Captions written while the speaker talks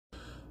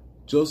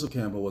Joseph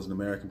Campbell was an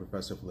American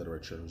professor of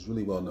literature who was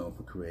really well known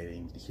for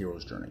creating the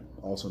hero's journey,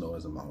 also known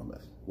as the mama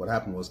myth. What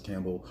happened was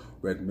Campbell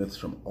read myths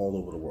from all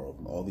over the world,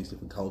 from all these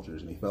different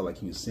cultures, and he felt like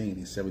he was seeing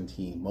these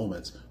 17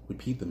 moments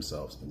repeat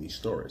themselves in these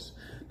stories.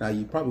 Now,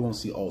 you probably won't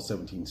see all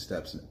 17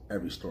 steps in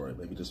every story,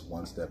 maybe just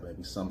one step,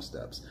 maybe some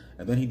steps.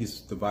 And then he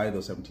just divided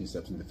those 17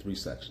 steps into 3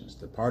 sections: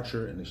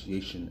 departure,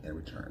 initiation, and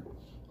return.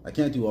 I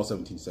can't do all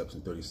 17 steps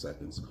in 30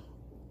 seconds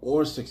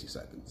or 60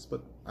 seconds,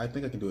 but I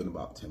think I can do it in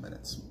about 10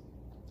 minutes.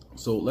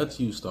 So let's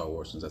use Star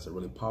Wars, since that's a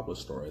really popular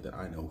story that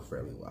I know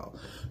fairly well.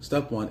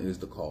 Step 1 is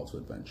the call to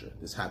adventure.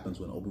 This happens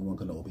when Obi-Wan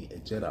Kenobi, a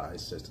Jedi,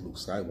 says to Luke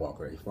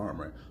Skywalker, a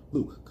farmer,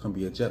 "Luke, come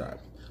be a Jedi."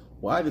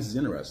 Why this is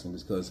interesting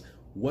is because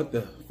what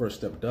the first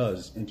step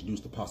does is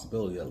introduce the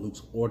possibility that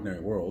Luke's ordinary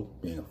world,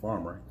 being a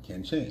farmer,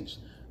 can change.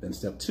 Then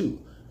step 2,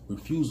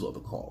 refusal of the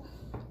call.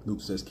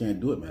 Luke says, "Can't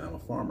do it, man, I'm a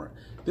farmer."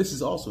 This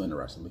is also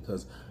interesting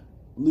because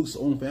Luke's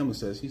own family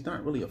says he's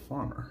not really a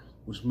farmer,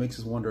 which makes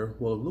us wonder,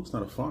 well, if Luke's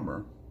not a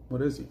farmer,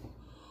 what is he?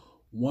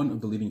 One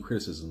of the leading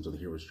criticisms of the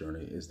hero's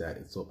journey is that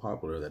it's so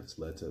popular that it's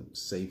led to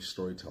safe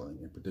storytelling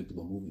and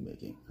predictable movie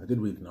making. I did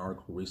read an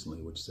article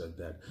recently which said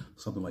that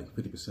something like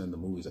 50% of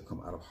the movies that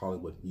come out of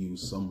Hollywood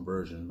use some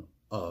version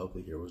of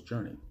the hero's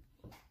journey.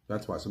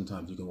 That's why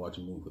sometimes you can watch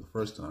a movie for the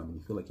first time and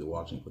you feel like you're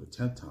watching it for the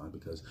 10th time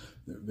because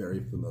there are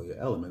very familiar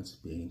elements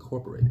being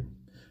incorporated.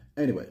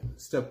 Anyway,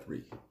 step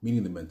 3,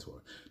 meeting the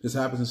mentor. This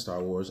happens in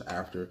Star Wars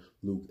after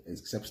Luke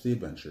accepts the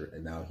adventure,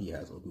 and now he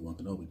has Obi-Wan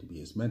Kenobi to be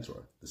his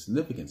mentor. The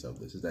significance of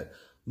this is that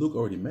Luke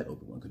already met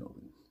Obi-Wan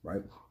Kenobi,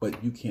 right?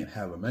 But you can't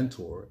have a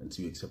mentor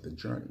until you accept the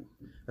journey.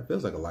 That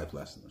feels like a life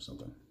lesson or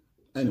something.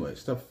 Anyway,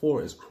 step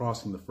 4 is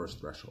crossing the first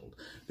threshold.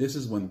 This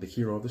is when the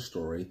hero of the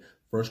story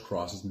first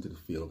crosses into the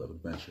field of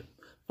adventure.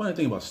 Funny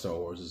thing about Star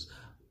Wars is,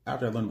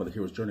 after I learned about the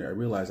hero's journey, I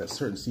realized that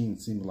certain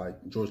scenes seemed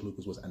like George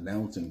Lucas was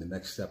announcing the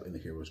next step in the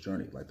hero's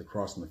journey. Like the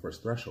crossing the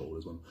first threshold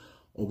is when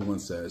Obi-Wan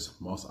says,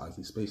 "Mos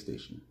Eisley Space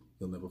Station.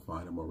 You'll never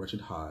find a more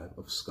wretched hive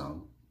of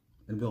scum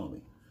and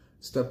villainy."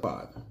 Step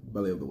 5,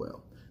 belly of the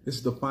whale. This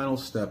is the final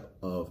step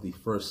of the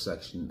first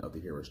section of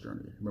the hero's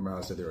journey. Remember how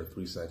I said there are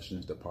 3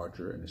 sections: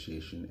 departure,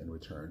 initiation, and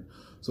return.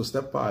 So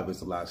step 5 is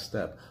the last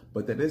step,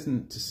 but that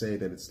isn't to say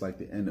that it's like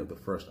the end of the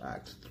first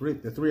act.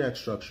 The 3-act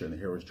structure in the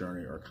hero's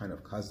journey are kind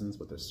of cousins,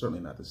 but they're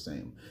certainly not the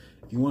same.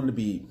 If you wanted to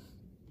be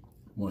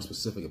more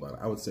specific about it,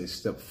 I would say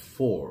step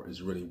 4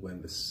 is really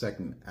when the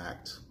second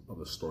act of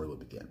the story would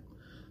begin.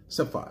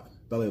 Step 5,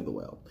 belly of the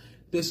whale.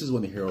 This is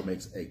when the hero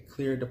makes a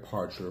clear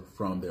departure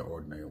from their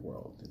ordinary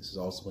world. This is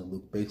also when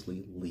Luke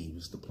basically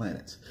leaves the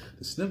planet.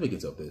 The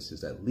significance of this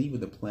is that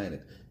leaving the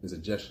planet is a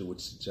gesture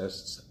which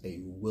suggests a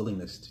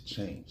willingness to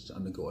change, to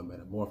undergo a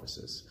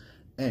metamorphosis.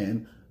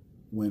 And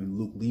when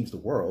Luke leaves the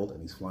world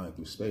and he's flying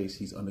through space,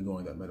 he's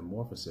undergoing that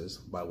metamorphosis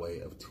by way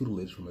of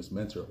tutelage from his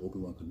mentor,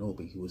 Obi-Wan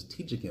Kenobi, who was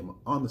teaching him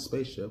on the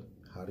spaceship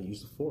how to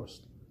use the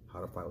Force,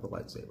 how to fight with a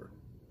lightsaber.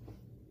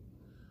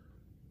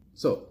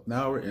 So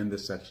now we're in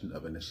this section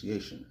of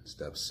initiation.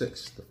 Step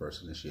 6, the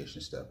first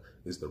initiation step,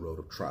 is the road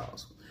of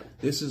trials.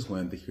 This is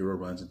when the hero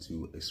runs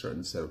into a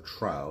certain set of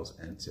trials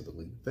and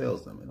typically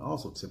fails them. And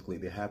also typically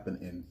they happen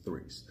in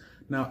 3s.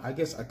 Now, I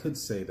guess I could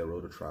say the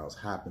road of trials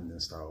happened in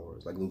Star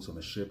Wars. Like Luke's on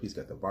the ship, he's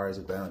got the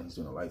visor down, he's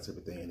doing a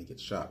lightsaber thing, and he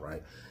gets shot,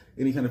 right?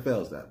 And he kind of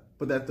fails that.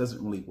 But that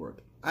doesn't really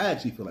work. I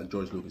actually feel like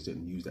George Lucas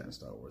didn't use that in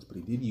Star Wars, but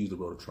he did use the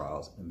road of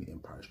trials in The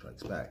Empire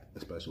Strikes Back,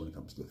 especially when it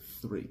comes to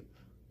 3.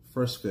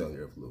 First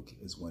failure of Luke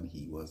is when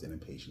he was an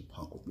impatient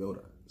punk with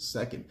Yoda.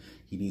 Second,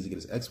 he needs to get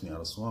his X-Wing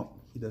out of the swamp.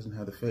 He doesn't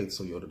have the faith,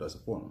 so Yoda does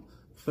it for him.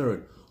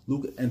 Third,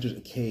 Luke enters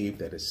a cave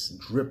that is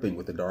dripping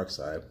with the dark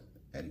side,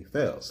 and he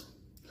fails.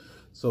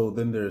 So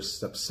then there's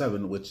step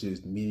 7, which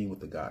is meeting with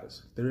the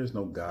goddess. There is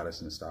no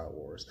goddess in Star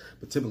Wars,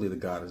 but typically the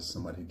goddess is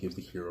somebody who gives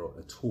the hero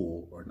a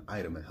tool or an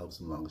item that helps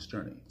him along his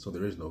journey. So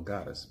there is no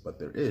goddess, but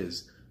there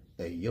is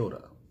a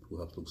Yoda who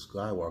helps Luke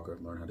Skywalker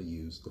learn how to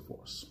use the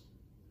Force.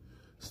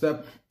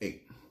 Step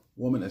 8.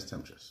 Woman as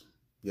Temptress.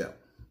 Yeah,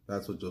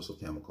 that's what Joseph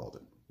Campbell called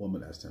it.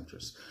 Woman as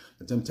Temptress.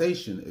 The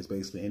temptation is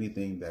basically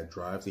anything that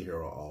drives the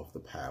hero off the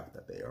path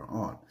that they are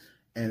on.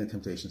 And the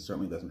temptation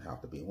certainly doesn't have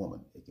to be a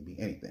woman. It can be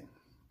anything.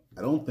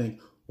 I don't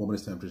think Woman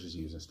as Temptress is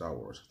used in Star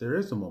Wars. There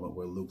is a moment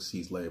where Luke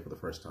sees Leia for the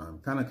first time,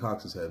 kind of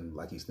cocks his head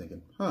like he's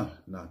thinking,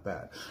 not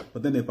bad.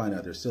 But then they find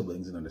out they're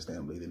siblings, and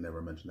understandably, they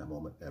never mention that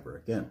moment ever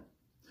again.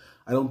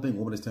 I don't think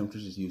Woman as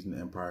Temptress is used in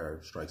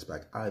Empire Strikes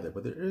Back either,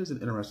 but there is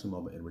an interesting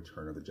moment in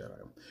Return of the Jedi.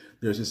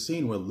 There's a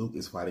scene where Luke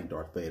is fighting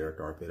Darth Vader.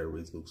 Darth Vader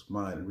reads Luke's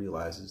mind and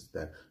realizes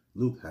that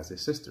Luke has a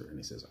sister. And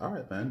he says, all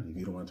right, man, if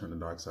you don't want to turn the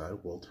dark side,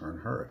 we'll turn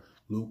her.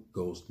 Luke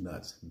goes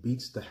nuts,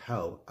 beats the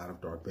hell out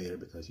of Darth Vader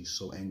because he's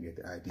so angry at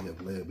the idea of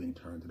Leia being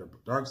turned to the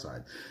dark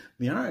side.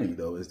 The irony,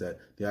 though, is that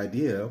the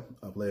idea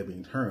of Leia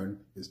being turned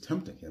is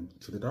tempting him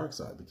to the dark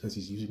side because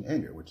he's using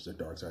anger, which is a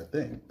dark side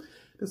thing.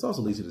 This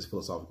also leads to this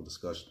philosophical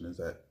discussion, is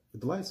that if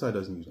the light side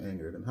doesn't use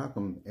anger, then how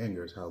come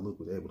anger is how Luke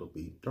was able to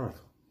beat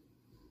Darth?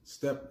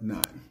 Step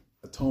 9,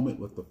 atonement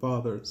with the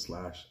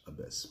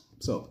Father/Abyss.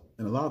 So,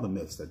 in a lot of the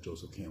myths that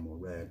Joseph Campbell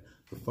read,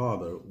 The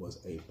father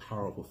was a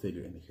powerful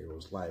figure in the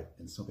hero's life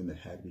and something that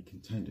had to be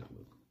contended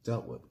with,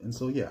 dealt with. And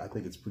so, yeah, I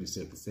think it's pretty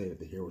safe to say that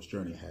the hero's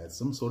journey had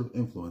some sort of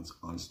influence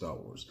on Star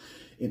Wars.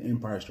 In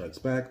Empire Strikes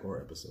Back, or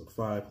Episode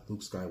 5,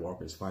 Luke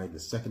Skywalker is fighting the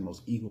second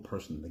most evil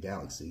person in the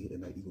galaxy,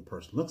 and that evil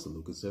person looks at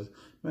Luke and says,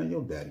 "Man,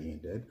 your daddy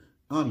ain't dead.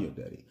 I'm your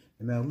daddy."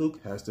 And now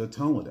Luke has to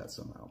atone with that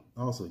somehow.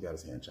 Also, he got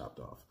his hand chopped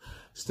off.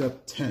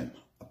 Step 10,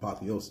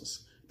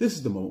 Apotheosis. This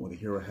is the moment when the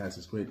hero has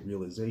this great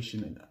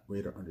realization and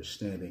greater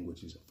understanding,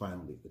 which is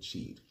finally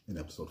achieved. In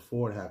Episode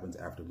 4, it happens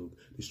after Luke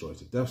destroys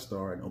the Death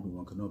Star, and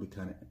Obi-Wan Kenobi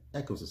kind of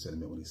echoes the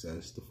sentiment when he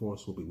says, "The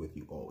Force will be with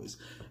you always."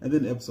 And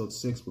then in Episode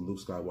 6, when Luke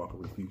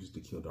Skywalker refuses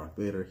to kill Darth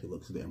Vader, he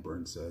looks at the Emperor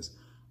and says,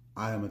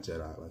 "I am a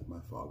Jedi like my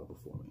father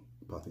before me."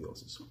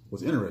 Apotheosis.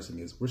 What's interesting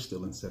is we're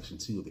still in Section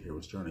 2 of the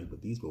hero's journey,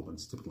 but these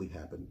moments typically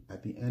happen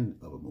at the end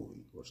of a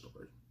movie or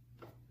story.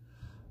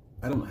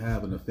 I don't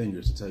have enough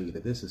fingers to tell you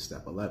that this is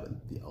Step 11,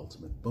 the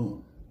ultimate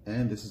boon.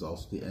 And this is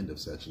also the end of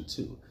Section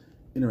 2.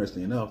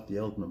 Interestingly enough, the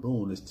ultimate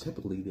boon is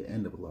typically the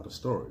end of a lot of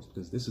stories,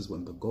 because this is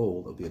when the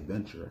goal of the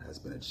adventure has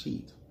been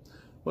achieved.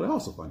 What I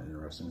also find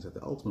interesting is that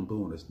the ultimate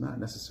boon is not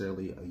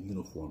necessarily a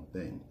uniform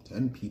thing.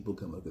 10 people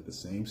can look at the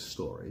same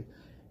story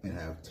and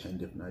have 10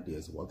 different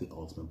ideas of what the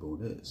ultimate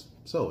boon is.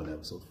 So in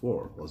Episode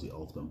 4, was the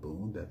ultimate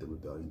boon that the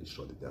rebellion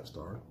destroyed the Death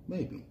Star?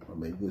 Maybe. Or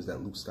maybe it was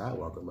that Luke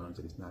Skywalker learns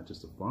that he's not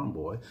just a farm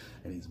boy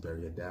and he's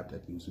very adept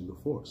at using the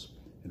Force.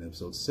 In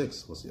Episode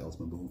 6, was the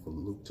ultimate boon for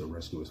Luke to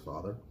rescue his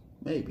father?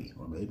 Maybe.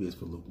 Or maybe it's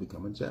for Luke to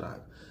become a Jedi.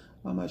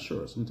 I'm not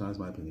sure. Sometimes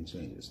my opinion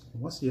changes.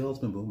 And what's the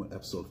ultimate boon in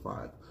Episode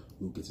 5?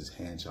 Luke gets his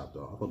hand chopped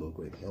off. Although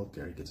great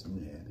healthcare, he gets a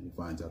new hand and he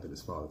finds out that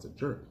his father's a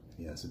jerk.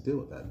 He has to deal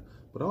with that.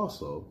 But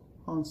also,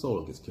 Han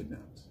Solo gets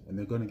kidnapped, and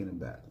they're going to get him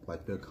back.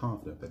 Like, they're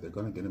confident that they're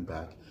going to get him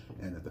back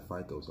and that the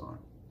fight goes on.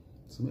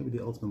 So maybe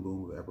the ultimate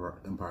boon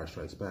of Empire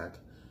Strikes Back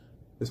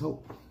is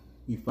hope.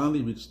 We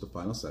finally reached the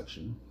final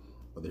section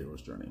of the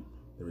hero's journey,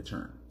 the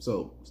return.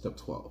 So, Step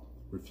 12,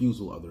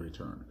 refusal of the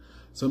return.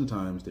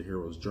 Sometimes the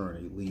hero's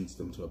journey leads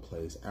them to a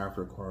place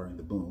after acquiring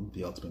the boon,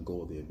 the ultimate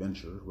goal of the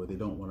adventure, where they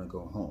don't want to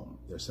go home.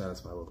 They're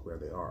satisfied with where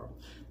they are.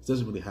 This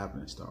doesn't really happen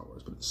in Star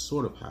Wars, but it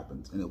sort of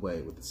happens in a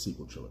way with the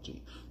sequel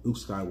trilogy. Luke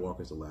Skywalker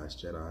is the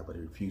last Jedi, but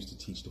he refused to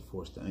teach the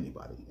Force to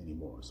anybody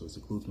anymore, so he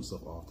secludes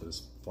himself off to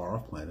this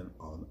far-off planet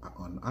on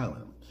an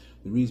island.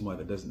 The reason why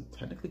that doesn't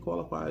technically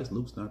qualify is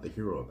Luke's not the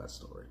hero of that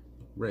story.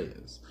 Rey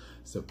is.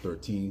 Step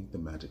 13, the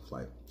magic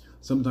flight.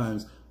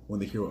 Sometimes when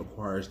the hero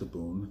acquires the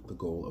boon, the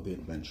goal of the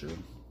adventure,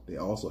 they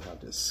also have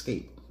to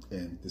escape.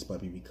 And this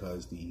might be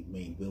because the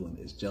main villain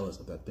is jealous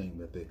of that thing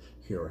that the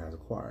hero has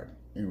acquired.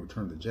 In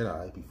Return of the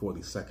Jedi, before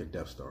the second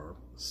Death Star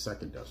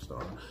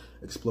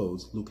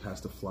explodes, Luke has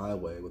to fly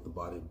away with the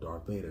body of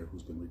Darth Vader,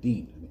 who's been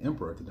redeemed. And the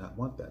Emperor did not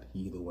want that. He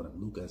either wanted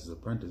Luke as his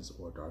apprentice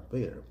or Darth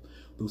Vader.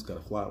 Luke's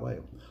got to fly away.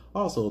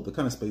 Also, the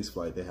kind of space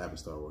flight they have in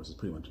Star Wars is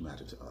pretty much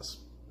magic to us.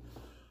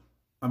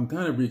 I'm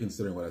kind of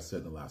reconsidering what I said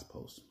in the last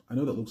post. I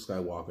know that Luke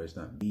Skywalker is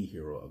not the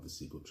hero of the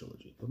sequel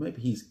trilogy, but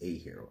maybe he's a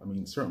hero. I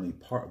mean, certainly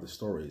part of the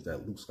story is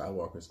that Luke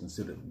Skywalker is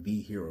considered the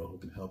hero who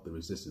can help the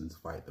Resistance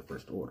fight the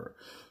First Order.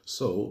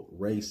 So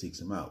Rey seeks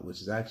him out, which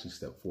is actually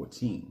Step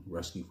 14,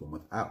 rescue from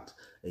without.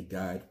 A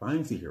guide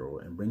finds the hero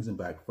and brings him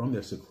back from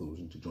their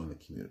seclusion to join the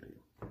community.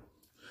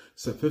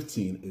 Step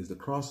 15 is the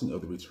crossing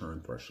of the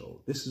return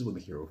threshold. This is when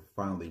the hero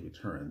finally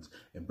returns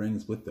and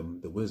brings with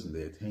them the wisdom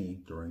they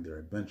attained during their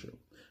adventure.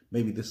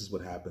 Maybe this is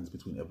what happens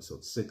between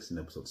Episode 6 and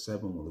Episode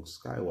 7 when Luke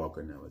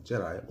Skywalker, now a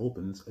Jedi,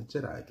 opens a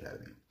Jedi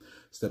Academy.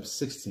 Step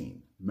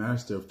 16,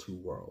 Master of Two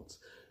Worlds.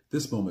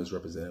 This moment is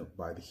represented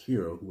by the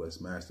hero who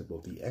has mastered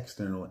both the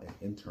external and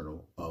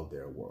internal of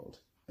their world.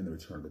 In the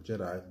Return of the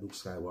Jedi, Luke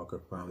Skywalker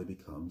finally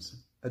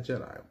becomes a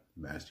Jedi,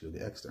 master of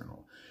the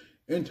external.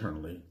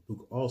 Internally,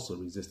 Luke also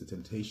resists the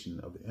temptation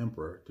of the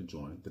Emperor to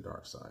join the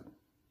dark side.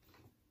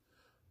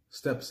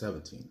 Step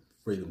 17,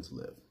 freedom to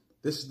live.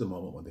 This is the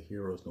moment when the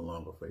hero is no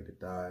longer afraid to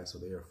die, so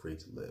they are free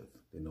to live.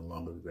 They no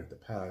longer regret the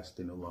past,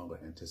 they no longer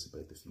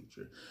anticipate the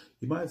future.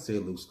 You might say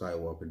Luke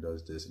Skywalker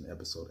does this in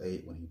Episode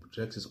 8 when he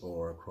projects his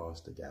aura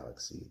across the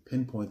galaxy,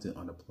 pinpoints it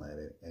on a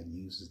planet, and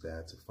uses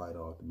that to fight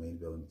off the main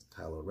villain,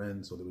 Kylo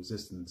Ren, so the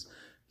Resistance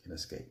can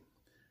escape.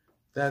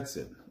 That's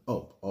it.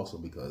 Oh, also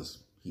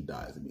because he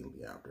dies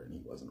immediately after, and he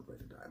wasn't afraid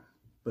to die.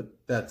 But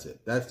that's it.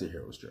 That's the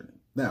hero's journey.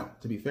 Now,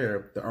 to be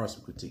fair, there are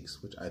some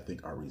critiques, which I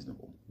think are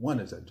reasonable. One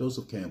is that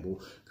Joseph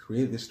Campbell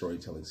created this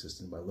storytelling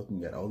system by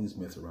looking at all these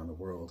myths around the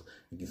world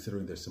and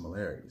considering their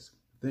similarities.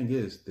 The thing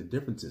is, the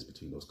differences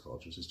between those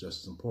cultures is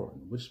just as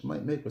important, which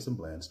might make for some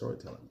bland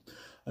storytelling.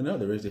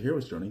 Another is the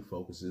hero's journey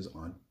focuses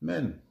on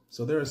men.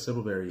 So there are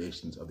several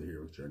variations of the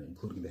hero's journey,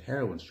 including the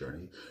heroine's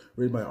journey,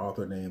 written by an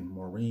author named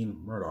Maureen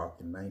Murdoch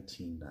in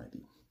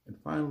 1990. And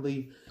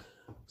finally,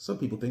 some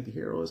people think the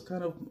hero is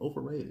kind of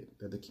overrated,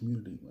 that the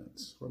community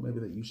wins, or maybe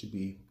that you should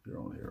be your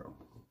own hero.